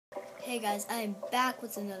Hey guys, I am back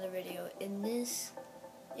with another video, and this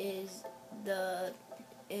is the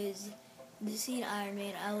seed Iron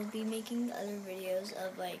Man. I will be making other videos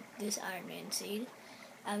of like this Iron Man seed.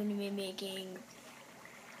 I'm going to be making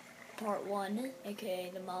part 1,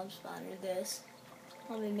 aka the mob spawner, this.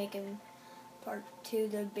 I'll be making part 2,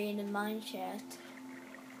 the abandoned mine shaft,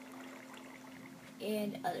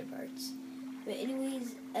 and other parts. But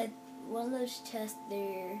anyways, at one of those chests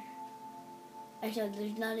there, actually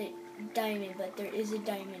there's not a diamond, but there is a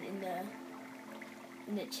diamond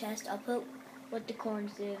in the chest. I'll put what the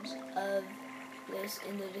coordinates of this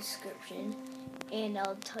in the description, and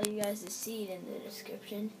I'll tell you guys the seed in the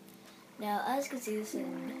description. Now, as you can see, this is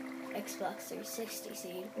an Xbox 360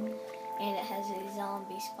 seed, and it has a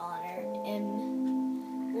zombie spawner.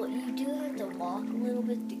 And well, you do have to walk a little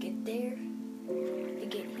bit to get there, to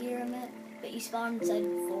get here I'm at, but you spawn inside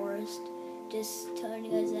the forest. Just telling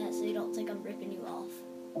you guys that so you don't think I'm ripping you off.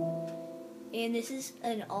 And this is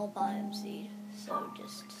an all biome seed, so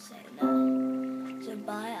just saying that. So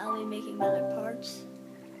bye, I'll be making other parts.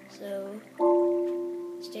 So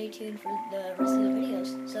stay tuned for the rest of the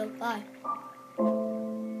videos. So bye.